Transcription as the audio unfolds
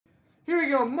Here we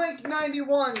go,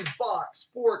 Mike91's box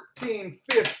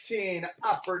 14-15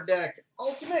 Upper Deck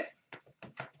Ultimate.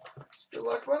 Good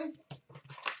luck, buddy.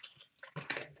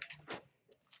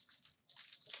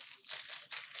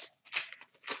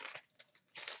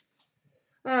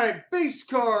 All right, base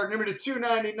card number to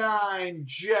 299,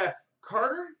 Jeff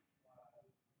Carter.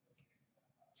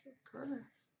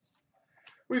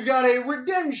 We've got a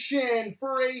redemption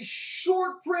for a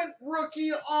short print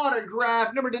rookie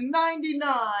autograph number to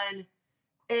 99,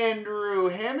 Andrew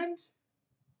Hammond.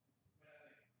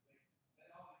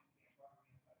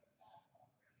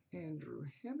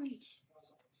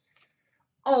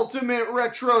 Ultimate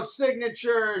Retro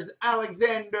Signatures,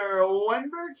 Alexander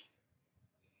Wenberg.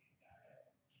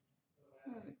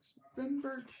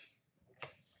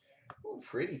 Oh,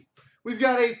 pretty. We've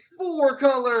got a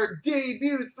 4-color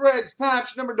debut threads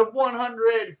patch number to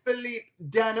 100, Philippe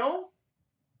Dano.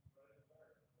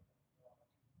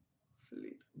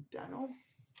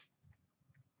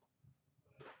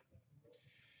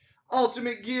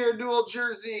 Ultimate Gear dual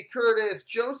jersey, Curtis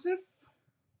Joseph.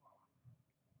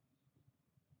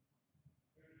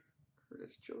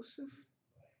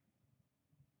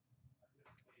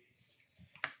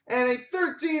 And a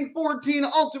 13-14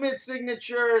 Ultimate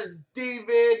Signatures,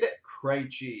 David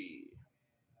Krejci.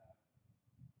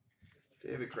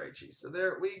 So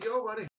there we go, buddy.